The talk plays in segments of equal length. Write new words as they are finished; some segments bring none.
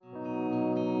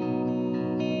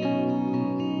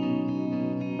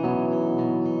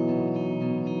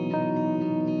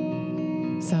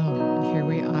Here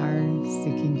we are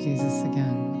seeking Jesus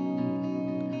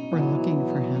again. We're looking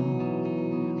for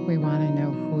him. We want to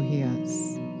know who he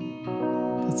is.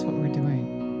 That's what we're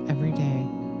doing every day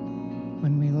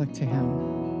when we look to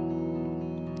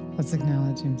him. Let's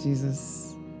acknowledge him.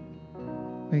 Jesus,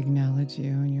 we acknowledge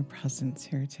you and your presence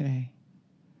here today.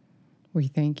 We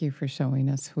thank you for showing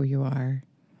us who you are,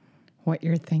 what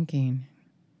you're thinking,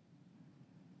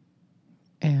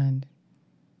 and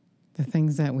the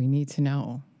things that we need to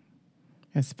know,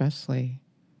 especially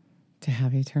to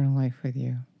have eternal life with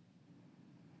you.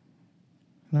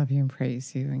 Love you and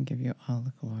praise you and give you all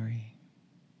the glory.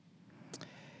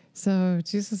 So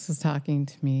Jesus is talking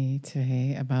to me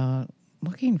today about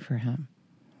looking for him.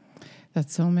 That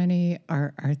so many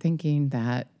are thinking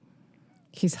that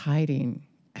he's hiding,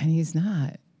 and he's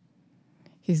not.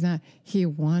 He's not. He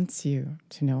wants you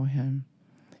to know him.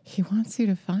 He wants you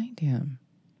to find him.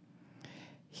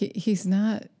 He's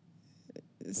not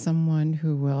someone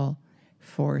who will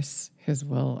force his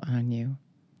will on you.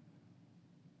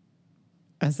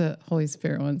 As the Holy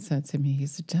Spirit once said to me,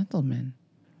 he's a gentleman.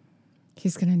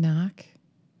 He's going to knock.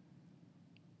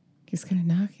 He's going to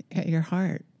knock at your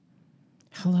heart.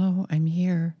 Hello, I'm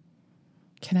here.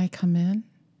 Can I come in?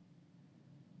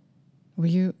 Will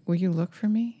you look for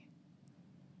me?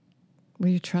 Will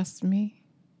you trust me?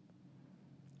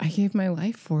 I gave my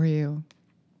life for you.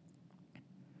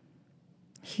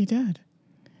 He did.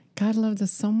 God loved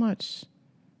us so much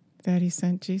that he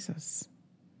sent Jesus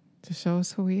to show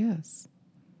us who he is.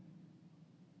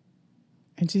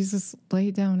 And Jesus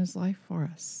laid down his life for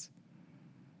us.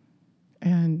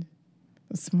 And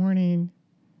this morning,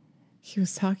 he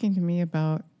was talking to me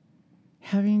about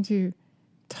having to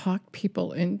talk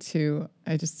people into,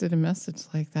 I just did a message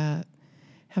like that,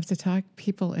 have to talk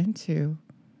people into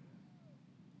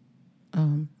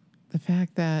the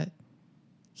fact that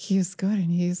he is good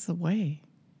and he is the way.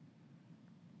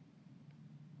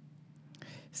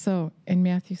 So in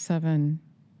Matthew 7,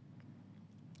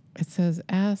 it says,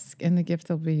 ask and the gift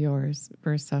will be yours.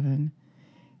 Verse 7,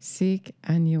 seek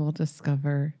and you will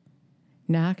discover.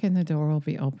 Knock and the door will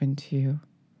be opened to you.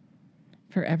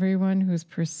 For every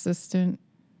persistent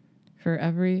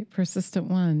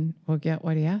one will get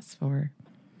what he asks for.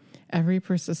 Every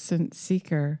persistent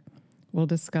seeker will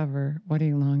discover what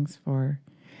he longs for.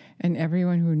 And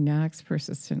everyone who knocks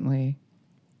persistently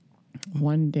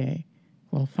one day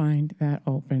will find that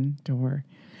open door.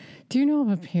 Do you know of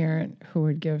a parent who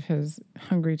would give his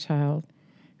hungry child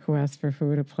who asked for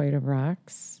food a plate of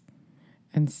rocks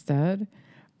instead?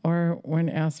 Or when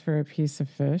asked for a piece of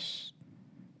fish,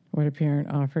 would a parent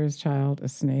offer his child a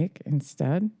snake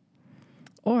instead?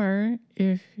 Or,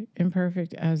 if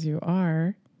imperfect as you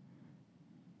are,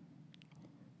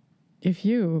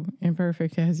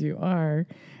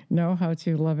 know how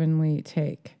to lovingly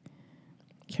take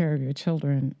care of your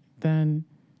children, then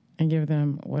and give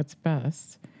them what's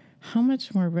best, how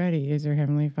much more ready is your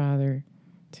Heavenly Father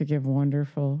to give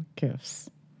wonderful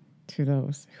gifts to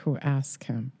those who ask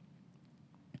him?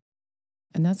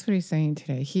 And that's what he's saying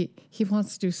today. He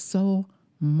wants to do so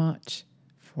much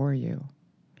for you,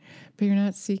 but you're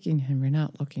not seeking him. You're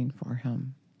not looking for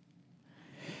him.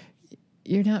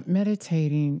 You're not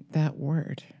meditating that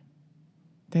word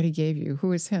that he gave you.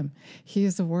 Who is him? He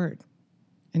is the word.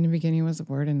 In the beginning was the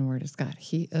word, and the word is God.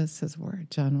 He is his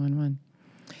word, John 1:1.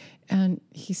 And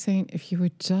he's saying, if you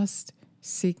would just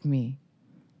seek me,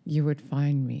 you would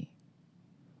find me.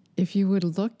 If you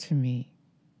would look to me,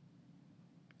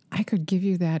 I could give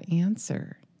you that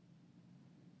answer.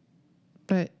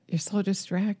 But you're so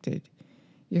distracted.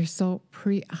 You're so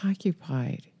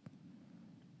preoccupied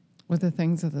with the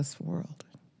things of this world,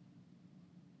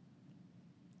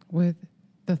 with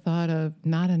the thought of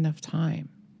not enough time.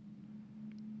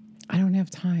 I don't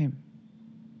have time.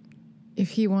 If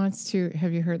he wants to,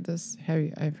 have you heard this?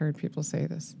 I've heard people say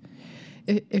this.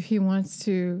 If he wants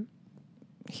to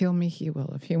heal me, he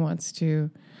will. If he wants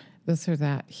to this or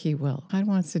that, he will. God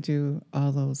wants to do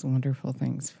all those wonderful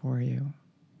things for you.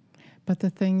 But the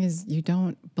thing is, you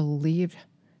don't believe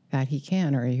that he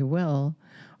can or he will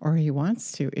or he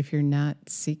wants to if you're not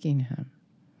seeking him,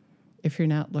 if you're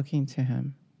not looking to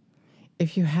him.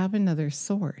 If you have another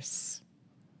source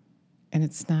and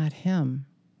it's not him,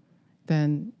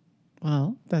 then,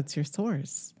 well, that's your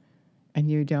source. And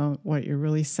you don't, what you're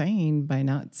really saying by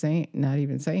not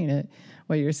even saying it,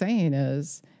 what you're saying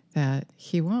is that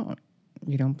he won't.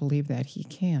 You don't believe that he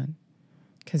can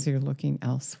because you're looking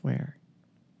elsewhere.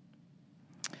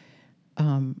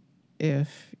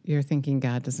 If you're thinking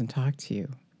God doesn't talk to you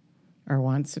or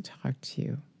wants to talk to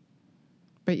you,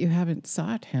 but you haven't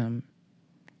sought him,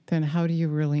 then how do you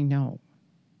really know?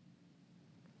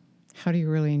 How do you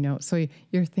really know? So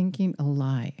you're thinking a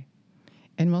lie.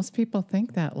 And most people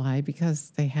think that lie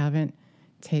because they haven't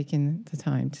taken the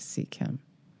time to seek him.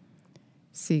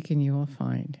 Seek and you will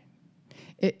find.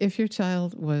 If your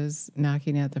child was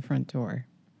knocking at the front door,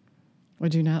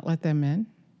 would you not let them in?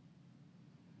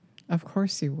 Of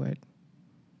course you would.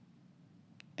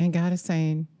 And God is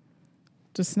saying,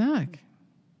 just knock.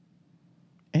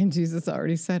 And Jesus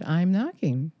already said, I'm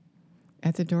knocking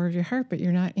at the door of your heart, but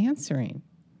you're not answering.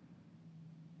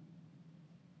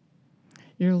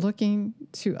 You're looking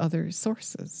to other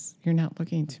sources. You're not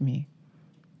looking to me.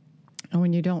 And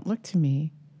when you don't look to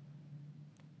me,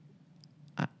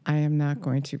 I am not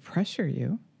going to pressure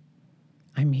you.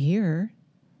 I'm here.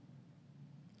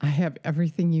 I have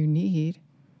everything you need.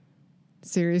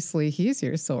 Seriously, he's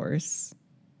your source.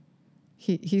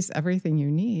 He's everything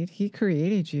you need. He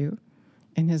created you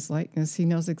in his likeness. He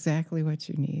knows exactly what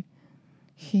you need.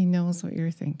 He knows what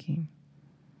you're thinking.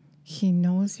 He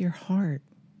knows your heart.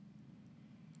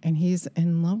 And he's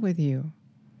in love with you.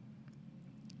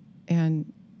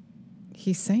 And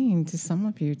he's saying to some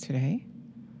of you today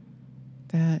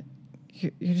that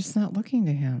you're just not looking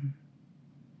to him.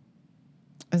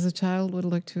 As a child would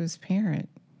look to his parent,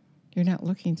 you're not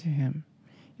looking to him.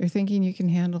 You're thinking you can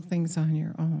handle things on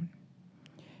your own.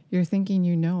 You're thinking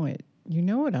you know it. You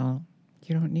know it all.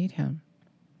 You don't need him.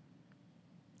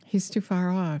 He's too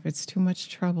far off. It's too much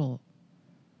trouble.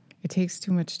 It takes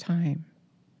too much time.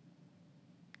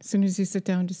 As soon as you sit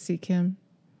down to seek him,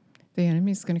 the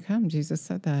enemy's going to come. Jesus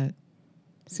said that.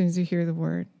 As soon as you hear the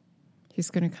word,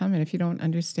 he's going to come. And if you don't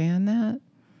understand that,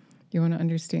 you want to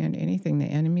understand anything, the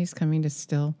enemy's coming to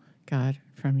steal God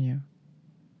from you.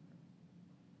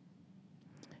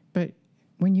 But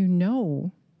when you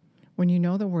know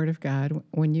the word of God,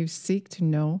 when you seek to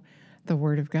know the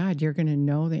word of God, you're going to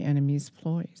know the enemy's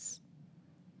ploys.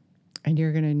 And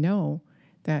you're going to know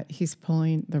that he's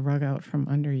pulling the rug out from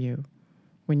under you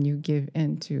when you give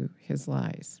in to his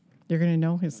lies. You're going to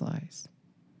know his lies.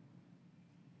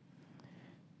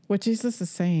 What Jesus is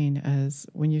saying is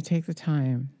when you take the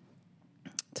time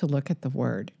to look at the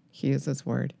word, he is his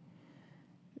word,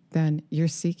 then you're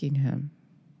seeking him.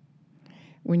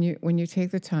 When you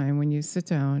take the time, when you sit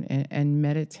down and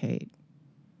meditate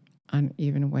on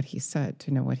even what he said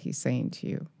to know what he's saying to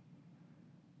you,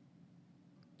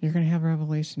 you're going to have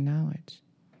revelation knowledge.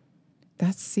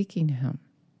 That's seeking him.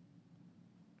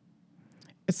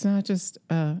 It's not just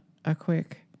a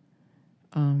quick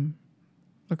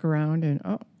look around and,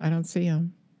 oh, I don't see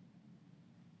him.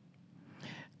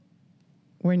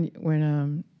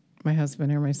 When my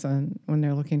husband or my son, when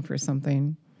they're looking for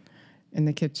something in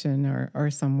the kitchen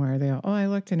or somewhere, they go, oh, I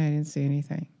looked and I didn't see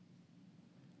anything.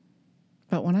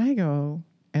 But when I go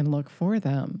and look for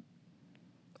them,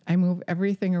 I move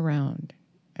everything around.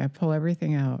 I pull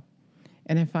everything out.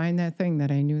 And I find that thing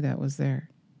that I knew that was there.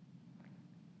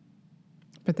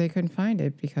 But they couldn't find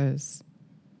it because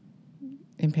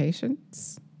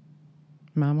impatience.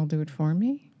 Mom will do it for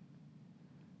me.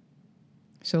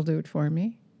 She'll do it for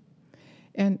me.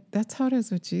 And that's how it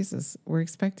is with Jesus.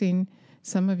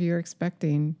 Some of you are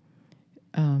expecting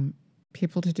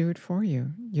people to do it for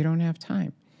you. You don't have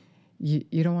time.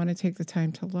 You don't want to take the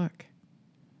time to look.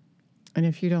 And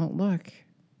if you don't look,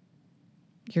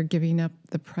 you're giving up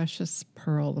the precious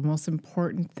pearl, the most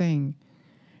important thing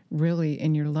really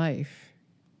in your life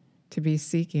to be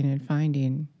seeking and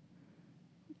finding.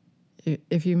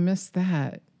 If you miss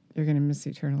that, you're going to miss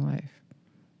eternal life.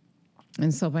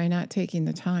 And so by not taking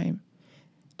the time,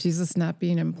 Jesus not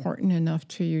being important enough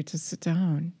to you to sit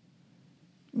down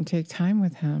and take time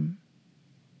with him,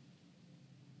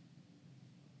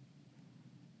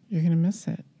 you're going to miss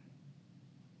it.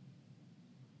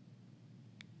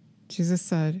 Jesus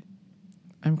said,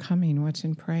 I'm coming, watch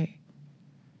and pray.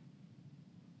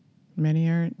 Many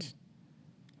aren't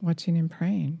watching and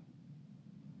praying.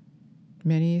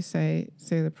 Many say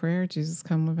the prayer, Jesus,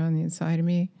 come live on the inside of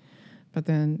me, but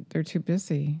then they're too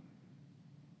busy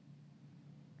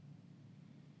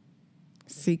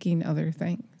seeking other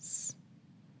things.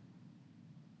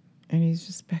 And he's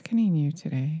just beckoning you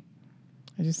today.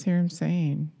 I just hear him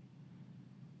saying,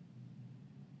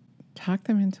 talk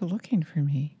them into looking for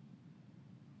me.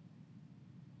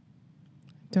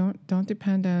 Don't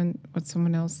depend on what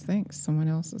someone else thinks, someone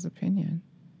else's opinion.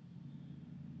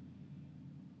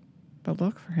 But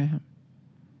look for him.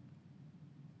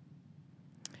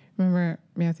 Remember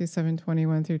Matthew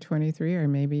 7:21 through 23, or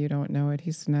maybe you don't know it.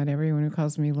 He said, not everyone who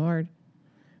calls me Lord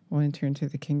will enter into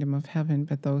the kingdom of heaven,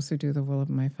 but those who do the will of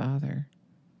my Father.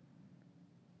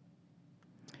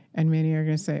 And many are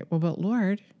going to say, well, but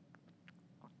Lord,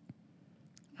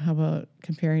 how about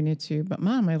comparing it to, but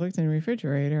Mom, I looked in the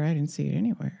refrigerator, I didn't see it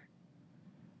anywhere.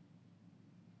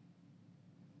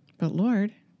 But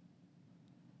Lord,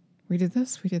 we did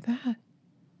this, we did that.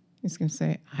 He's going to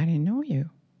say, I didn't know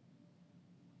you.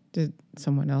 Did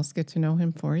someone else get to know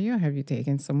him for you? Have you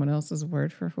taken someone else's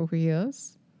word for who he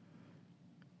is?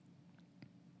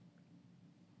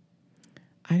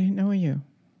 I didn't know you.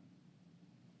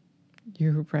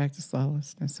 You who practice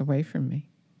lawlessness, away from me.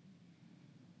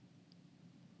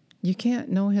 You can't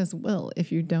know his will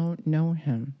if you don't know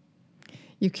him.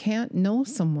 You can't know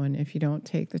someone if you don't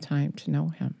take the time to know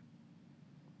him.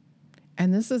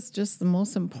 And this is just the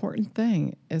most important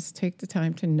thing, is take the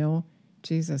time to know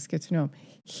Jesus, get to know him.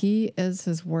 He is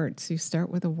his word. So you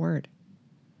start with a word.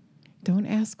 Don't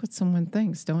ask what someone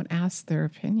thinks. Don't ask their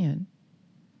opinion.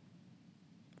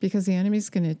 Because the enemy's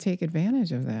going to take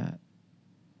advantage of that.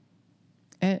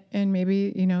 And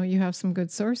maybe, you have some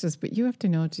good sources, but you have to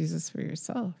know Jesus for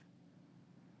yourself.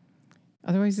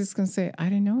 Otherwise, he's going to say, I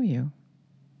didn't know you.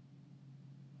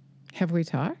 Have we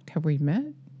talked? Have we met?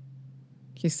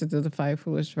 He said to the 5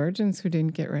 foolish virgins who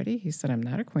didn't get ready, he said, I'm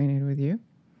not acquainted with you.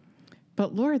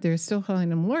 But Lord, they're still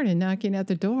calling him Lord and knocking at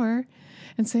the door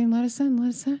and saying, let us in, let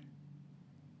us in.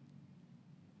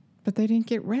 But they didn't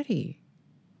get ready.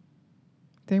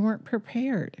 They weren't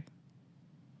prepared.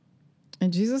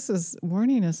 And Jesus is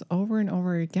warning us over and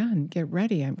over again, get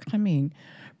ready, I'm coming.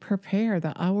 Prepare,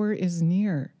 the hour is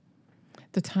near.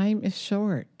 The time is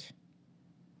short.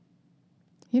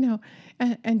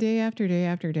 And day after day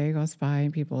after day goes by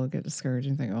and people get discouraged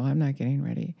and think, oh, I'm not getting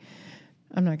ready.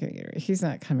 I'm not going to get ready. He's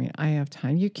not coming. I have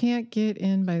time. You can't get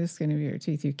in by the skin of your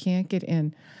teeth. You can't get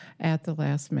in at the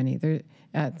last minute.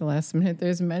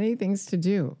 There's many things to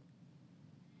do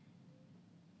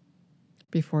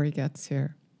before he gets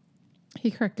here.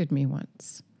 He corrected me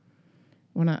once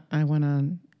when I went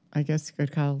on, I guess you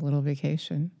could call it a little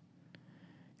vacation.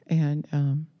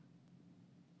 And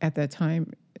at that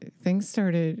time,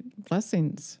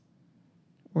 blessings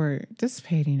were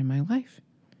dissipating in my life.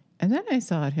 And then I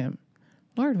sought him,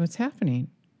 Lord, what's happening?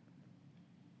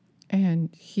 And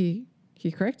he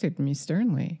corrected me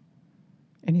sternly.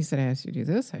 And he said, I asked you to do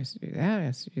this, I asked you to do that, I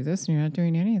asked you to do this, and you're not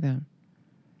doing any of them.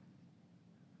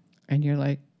 And you're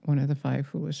like one of the 5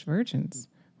 foolish virgins,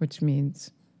 which means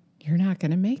you're not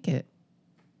going to make it.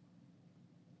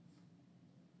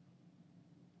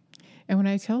 And when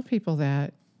I tell people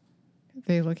that,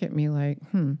 they look at me like,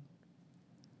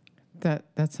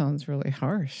 that sounds really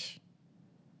harsh.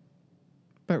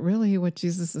 But really what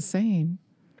Jesus is saying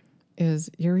is,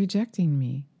 you're rejecting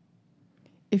me.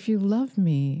 If you love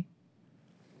me,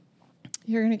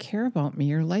 you're going to care about me.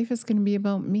 Your life is going to be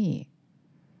about me.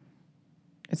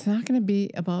 It's not going to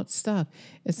be about stuff.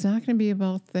 It's not going to be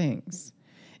about things.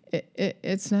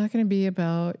 It's not going to be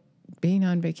about being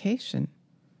on vacation.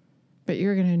 But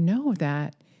you're going to know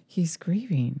that he's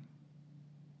grieving.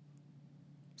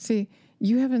 See,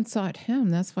 you haven't sought him.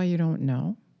 That's why you don't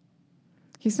know.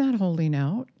 He's not holding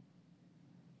out.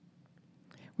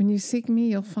 When you seek me,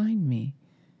 you'll find me.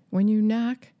 When you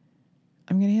knock,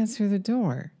 I'm going to answer the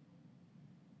door.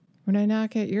 When I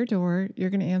knock at your door, you're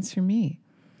going to answer me.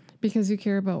 Because you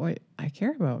care about what I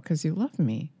care about, because you love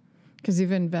me, because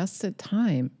you've invested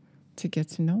time to get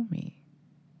to know me.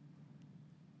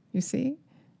 You see?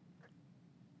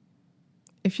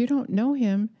 If you don't know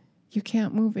him, you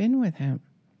can't move in with him,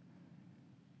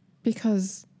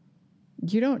 because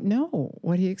you don't know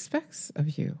what he expects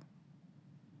of you.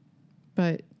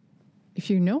 But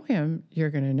if you know him, you're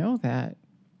going to know that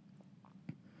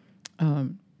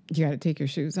you got to take your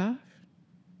shoes off,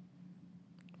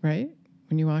 right?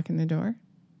 When you walk in the door.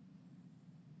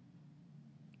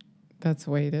 That's the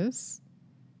way it is,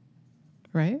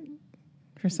 right?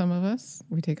 For some of us,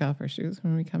 we take off our shoes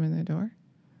when we come in the door.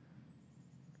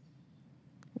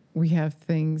 We have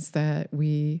things that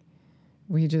we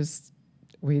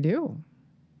do.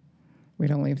 We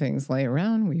don't leave things lay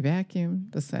around. We vacuum,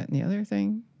 this, that, and the other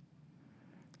thing.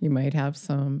 You might have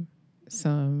some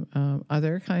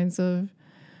other kinds of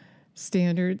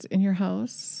standards in your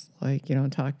house, like you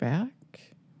don't talk back.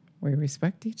 We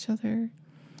respect each other.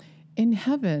 In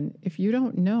heaven, if you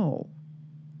don't know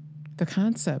the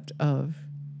concept of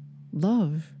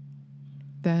love,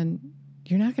 then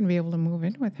you're not going to be able to move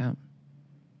in with him.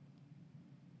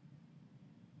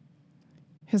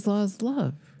 His law is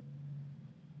love.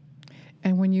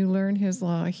 And when you learn his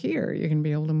law here, you're going to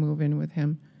be able to move in with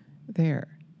him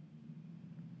there.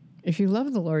 If you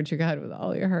love the Lord your God with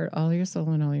all your heart, all your soul,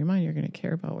 and all your mind, you're going to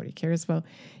care about what he cares about.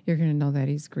 You're going to know that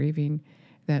he's grieving,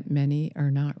 that many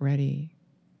are not ready.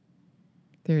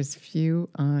 There's few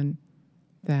on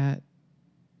that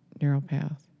narrow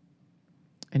path,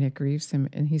 and it grieves him,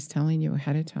 and he's telling you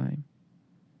ahead of time.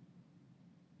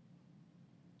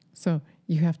 So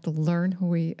You have to learn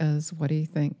who he is, what he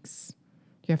thinks.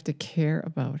 You have to care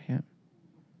about him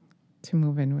to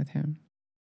move in with him.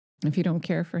 If you don't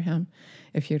care for him,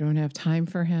 if you don't have time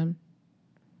for him,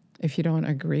 if you don't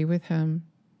agree with him,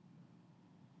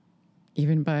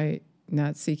 even by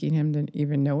not seeking him to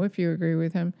even know if you agree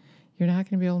with him, you're not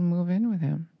going to be able to move in with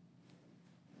him.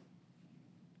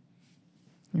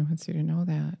 He wants you to know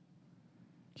that.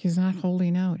 He's not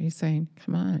holding out. He's saying,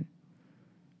 come on,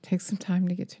 take some time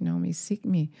to get to know me. Seek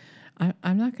me.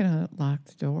 I'm not going to lock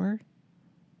the door.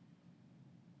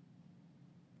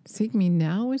 Seek me.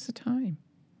 Now is the time.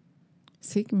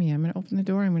 Seek me. I'm going to open the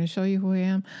door. I'm going to show you who I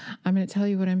am. I'm going to tell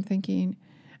you what I'm thinking.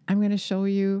 I'm going to show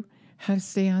you how to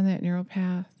stay on that narrow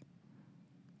path.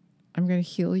 I'm going to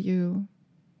heal you.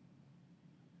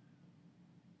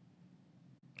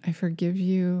 I forgive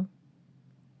you.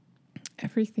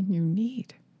 Everything you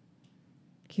need,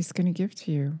 he's going to give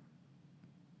to you.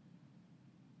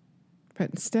 But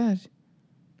instead,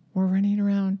 we're running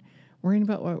around worrying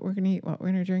about what we're going to eat, what we're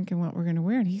going to drink, and what we're going to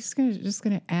wear. And he's just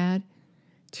going to add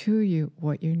to you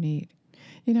what you need.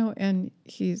 You know, and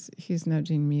he's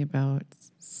nudging me about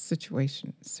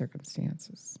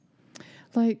circumstances.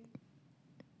 Like,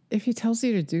 if he tells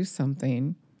you to do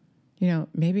something, you know,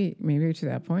 maybe to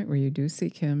that point where you do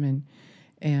seek him and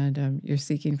you're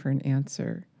seeking for an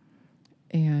answer,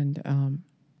 and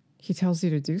he tells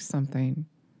you to do something,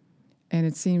 and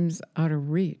it seems out of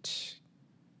reach.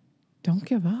 Don't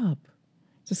give up.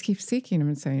 Just keep seeking him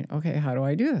and saying, okay, how do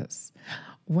I do this?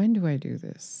 When do I do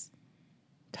this?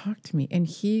 Talk to me. And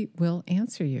he will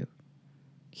answer you.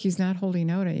 He's not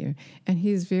holding out at you. And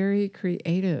he's very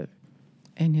creative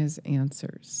in his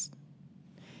answers.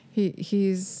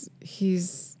 He's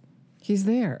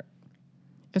there.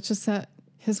 It's just that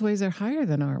his ways are higher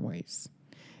than our ways.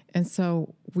 And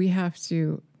so we have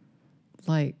to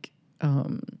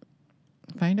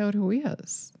find out who he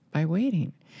is by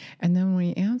waiting. And then when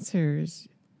he answers,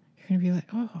 you're going to be like,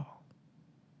 oh,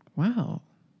 wow,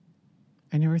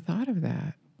 I never thought of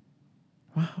that.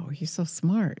 Wow, he's so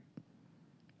smart.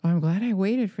 Well, I'm glad I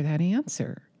waited for that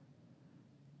answer.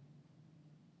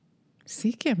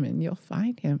 Seek him and you'll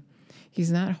find him.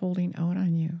 He's not holding out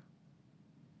on you.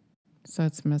 So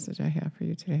that's the message I have for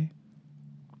you today.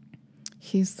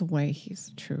 He's the way, he's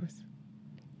the truth.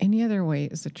 Any other way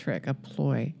is a trick, a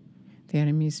ploy. The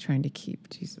enemy's trying to keep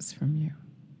Jesus from you.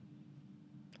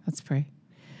 Let's pray.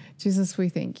 Jesus, we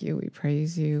thank you. We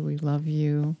praise you. We love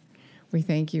you. We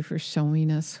thank you for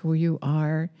showing us who you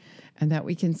are and that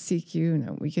we can seek you and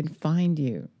that we can find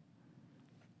you.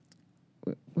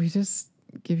 We just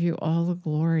give you all the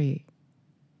glory.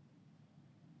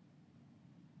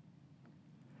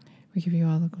 We give you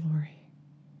all the glory.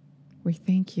 We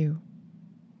thank you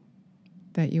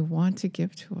that you want to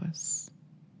give to us.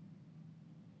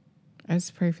 I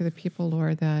just pray for the people,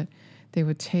 Lord, that they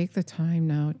would take the time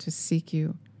now to seek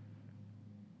you.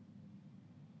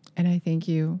 And I thank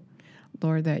you,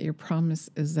 Lord, that your promise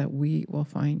is that we will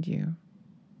find you.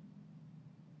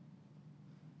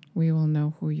 We will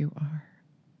know who you are.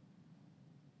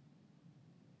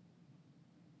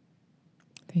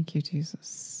 Thank you,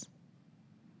 Jesus.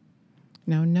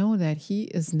 Now know that he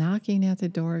is knocking at the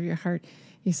door of your heart.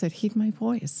 He said, heed my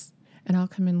voice, and I'll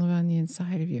come and live on the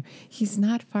inside of you. He's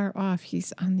not far off.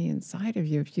 He's on the inside of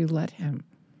you if you let him.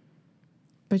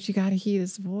 But you got to heed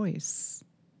his voice.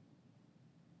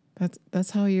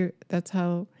 That's how you're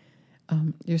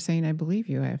saying, I believe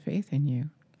you. I have faith in you.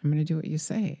 I'm going to do what you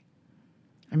say.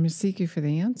 I'm going to seek you for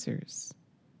the answers.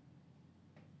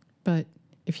 But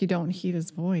if you don't heed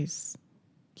his voice,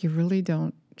 you really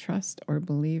don't trust or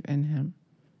believe in him.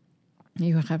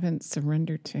 You haven't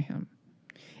surrendered to him.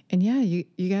 And yeah,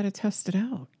 you got to test it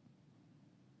out.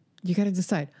 You got to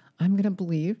decide, I'm going to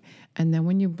believe. And then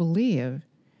when you believe,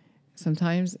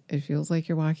 sometimes it feels like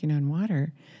you're walking on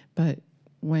water. But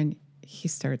when he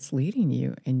starts leading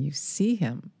you and you see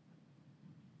him,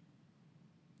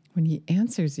 when he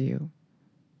answers you,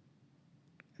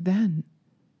 then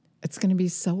it's going to be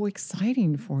so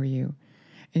exciting for you.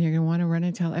 And you're going to want to run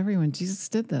and tell everyone, Jesus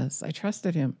did this. I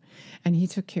trusted him and he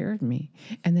took care of me.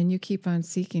 And then you keep on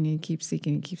seeking and keep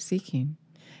seeking and keep seeking.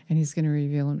 And he's going to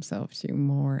reveal himself to you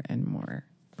more and more,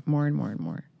 more and more and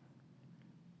more.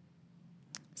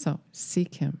 So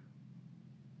seek him,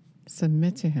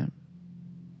 submit to him,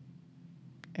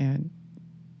 and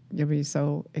you'll be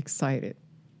so excited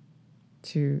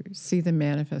to see the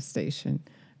manifestation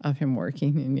of him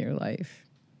working in your life.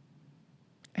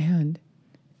 And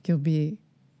you'll be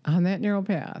on that narrow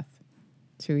path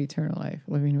to eternal life,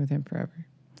 living with him forever.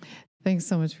 Thanks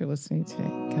so much for listening today.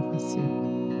 God bless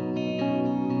you.